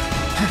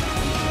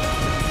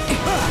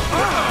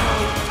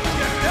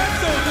 Guess that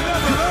soldier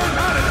never learned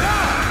how to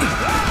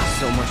die!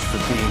 So much for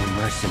being a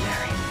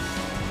mercenary.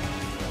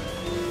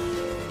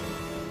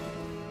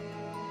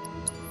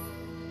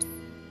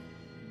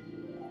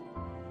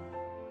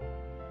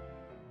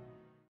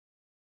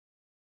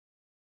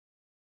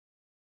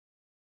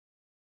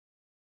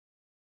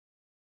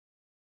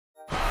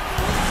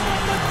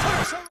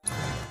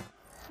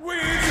 We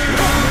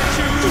salute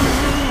you, the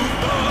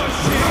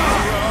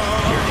hero.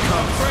 Here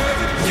comes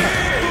President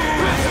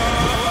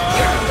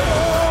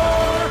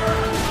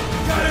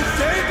Gotta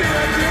say,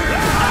 Director,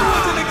 I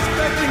wasn't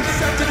expecting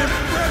such an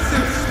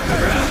impressive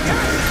special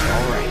guest.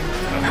 All right.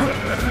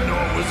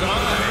 Nor was I.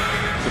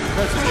 The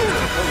president's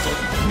proposal.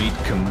 Meet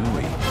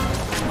Kamui.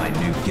 My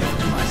new gift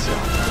to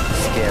myself.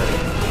 Scary.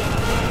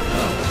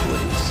 Oh,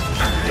 please.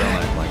 Don't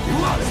act like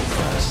you're not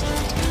impressed.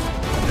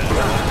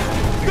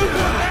 Good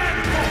one,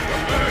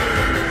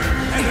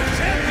 and the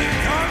champion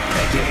can't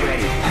Get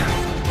ready.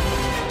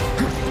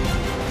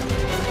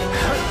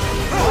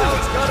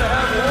 Cloud's gotta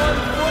have one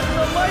foot in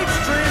the light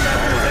stream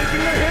after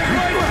taking a hit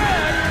like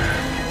that.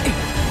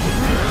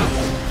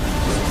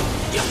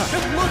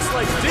 It looks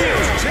like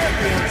Dio's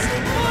champions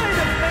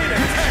might have made a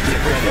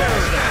tactical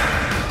error there.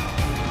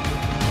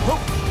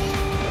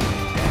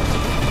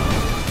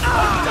 A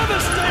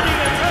devastating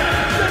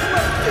attack that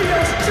left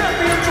Dio's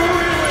champions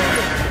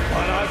reeling.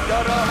 But I've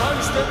got a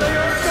hunch that they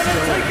are gonna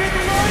take it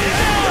right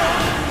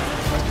down.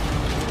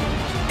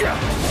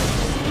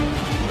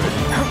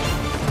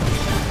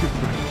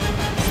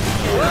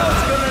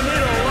 Cloud's gonna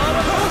need a lot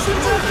of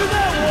potions after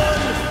that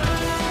one.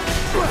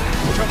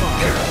 Come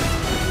on.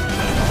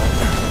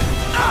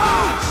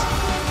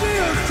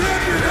 Dio's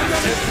champion is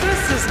gonna... If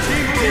this is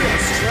Team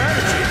Dio's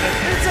strategy, then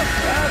it's a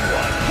bad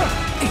one.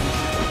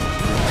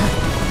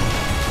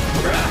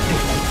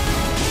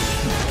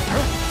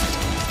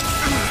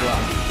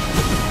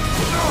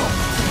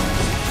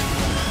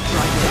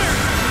 There's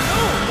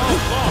no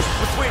loss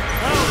between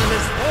Cloud and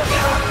his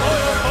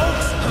loyal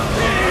folks.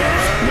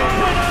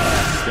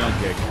 Don't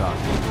get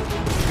cocky.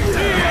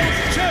 Dio's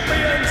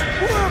champions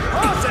were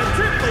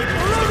positively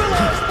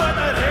brutalized by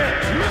that hit.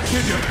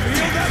 Can you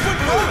feel that one,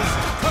 folks?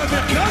 Cause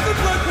it doesn't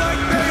look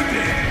like they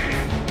did.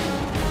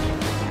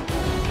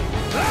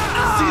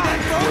 See that,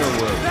 folks?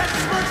 That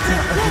smirk's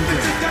improvement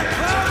is that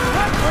Cloud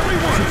right where he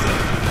wants it.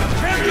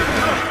 Can you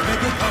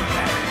make a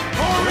comeback?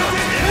 Or is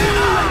it too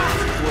late?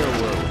 Where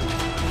were we?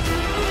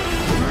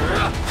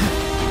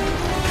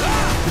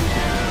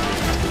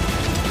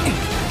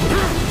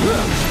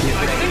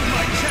 I think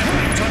my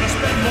champions ought to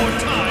spend more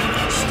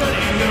time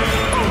studying their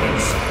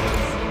opponents.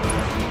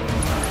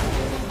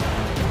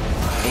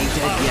 Ain't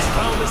dead yet.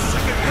 Found a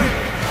second win,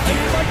 and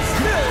he might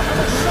still have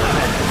a shot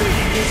at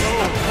beating his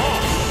old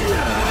boss.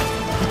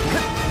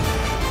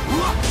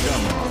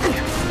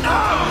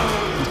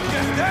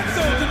 Guess that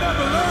soldier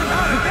never learned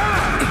how to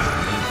die.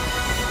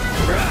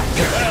 Well,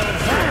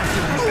 that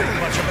didn't make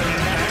much of an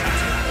impact.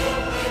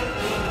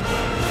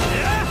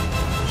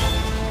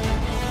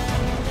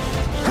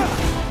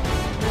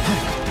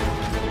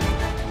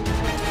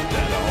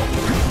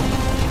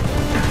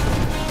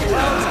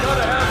 Cloud's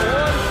gotta have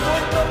one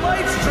foot in the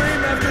light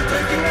stream after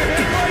taking a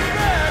hit like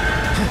that.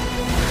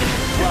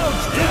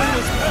 Cloud's doing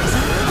his best.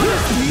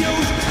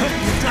 Dio's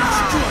champions are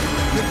struck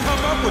to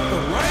come up with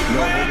the right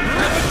plan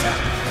of attack.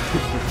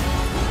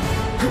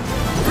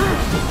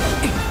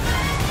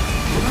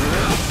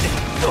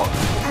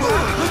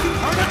 Looking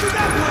hard after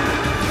that one.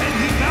 Can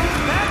he bounce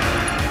back?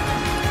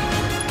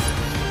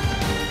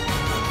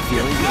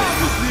 Feeling good. That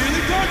was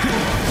nearly done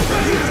for.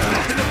 But he's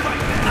nothing to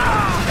fight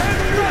now. And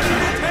ready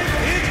to take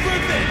his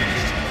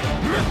revenge.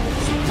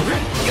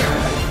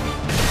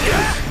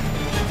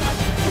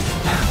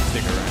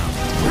 Stick around.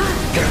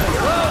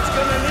 Cloud's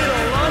gonna need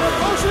a lot of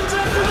potions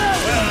after that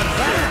one.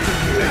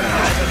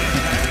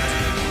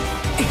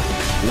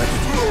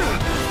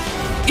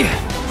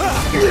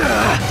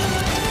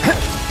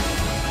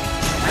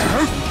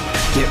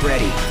 Get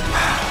ready.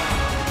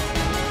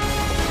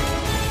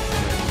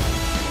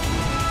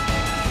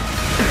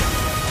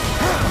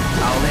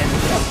 I'll end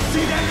this.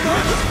 See that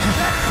gun?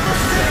 That's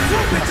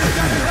improvement is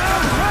that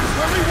Cloud right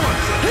where he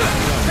wants it.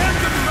 Can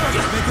the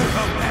murder make a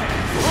comeback?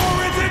 Or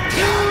is it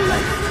too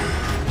late?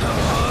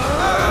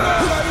 I don't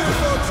know about you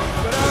folks,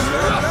 but I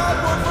heard that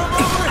one from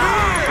over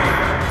here.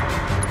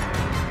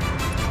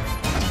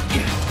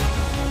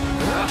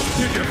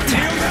 Did you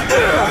feel that?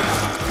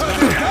 Cause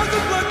it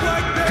doesn't look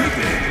like they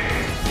did.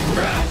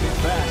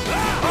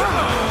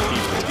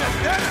 Guess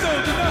that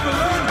soldier never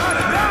learned how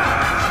to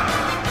die.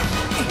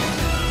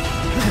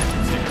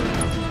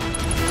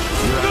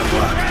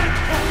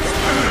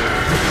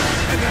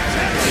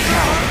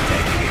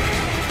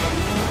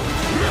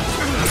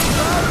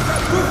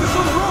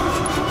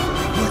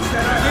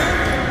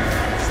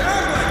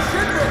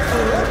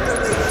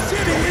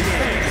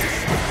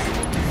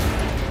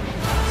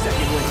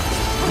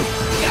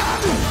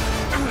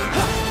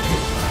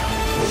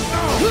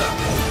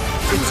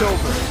 it's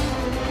over.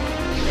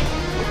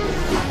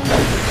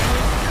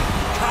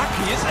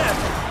 Cocky as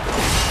ever.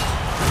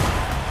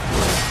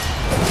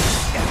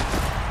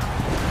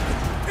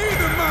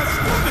 Either my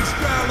stomach's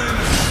growling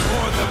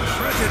or the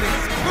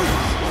president's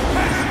goose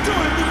has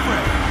joined the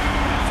fray.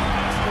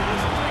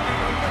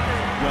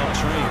 Well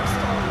trained,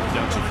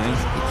 don't you think?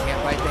 You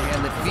can't bite the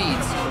hand that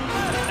feeds.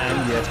 And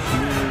yet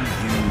here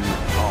you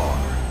are.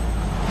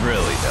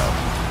 Really though,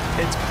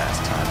 it's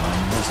past time I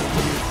muzzled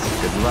you.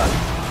 Good luck.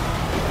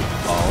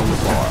 All the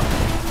bar,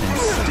 and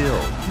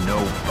still no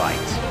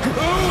bite.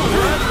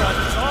 Let the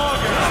dog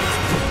out!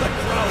 The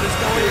crowd is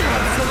going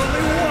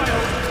absolutely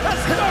wild as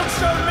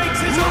Darkstar makes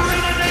his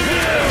arena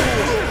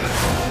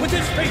debut! With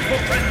his faithful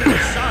friend at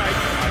his side,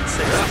 I'd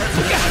say the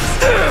president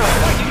still a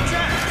fighting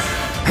chance!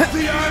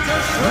 The odds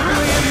are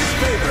certainly in his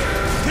favor.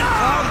 Can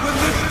Cloud win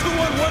this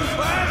 2-on-1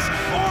 clash,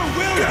 or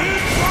will he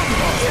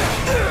crumble?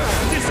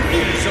 This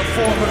is a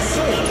former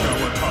soldier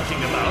we're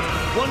talking about.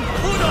 One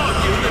could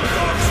argue that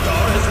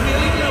Darkstar has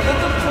merely leveled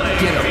the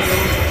playing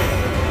field.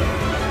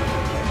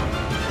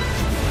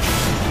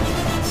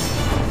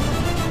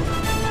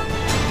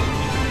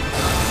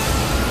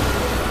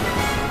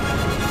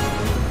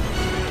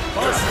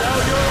 Bust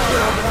out your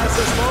armor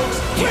classes, folks!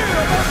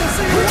 We're about to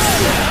see one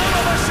hell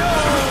of a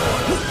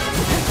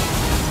show!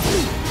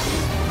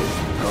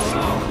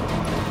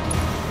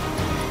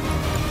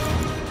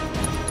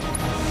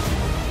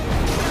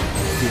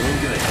 Feeling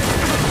good.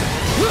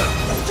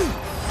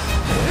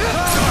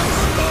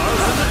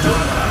 Darkstars in the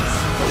doghouse!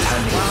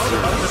 Cloud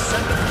about to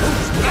send the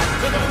boots back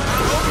to the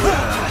power!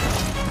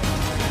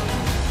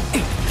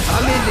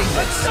 I'm ending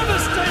A this.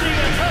 devastating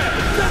attack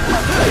that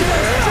left the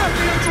US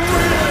champions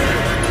reeling!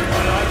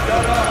 But I've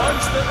got a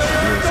hunch that they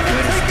are going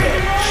to take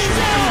it right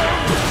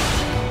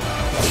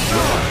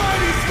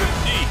Mighty Swift.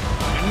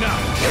 now!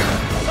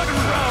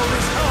 Second round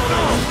is held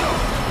on!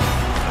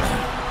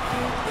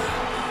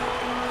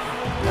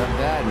 Not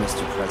bad,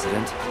 Mr.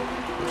 President,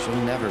 but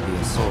you'll never be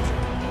a soldier.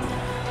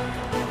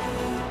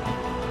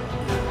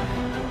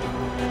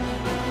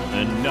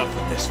 Enough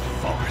of this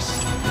farce.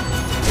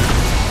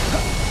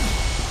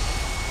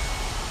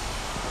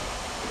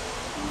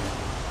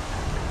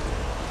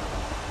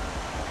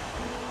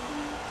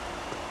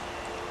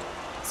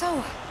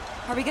 So,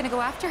 are we gonna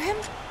go after him?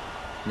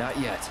 Not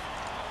yet.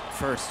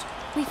 First,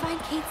 We find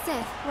Kate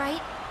Sith,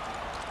 right?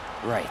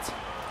 right.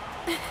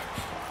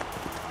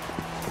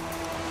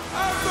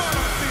 I thought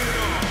I'd seen it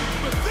all,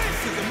 but this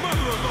is a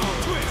mother of all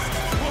twists.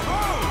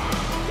 Whoa!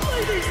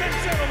 Ladies and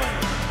gentlemen,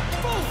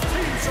 both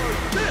teams are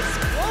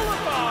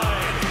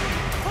disqualified!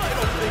 I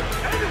don't think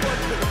anyone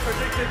could have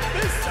predicted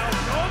this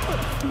outcome!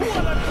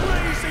 What a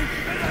crazy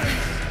finish!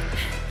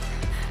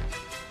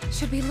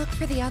 Should we look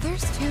for the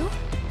others, too?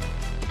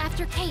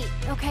 After Kate,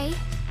 okay?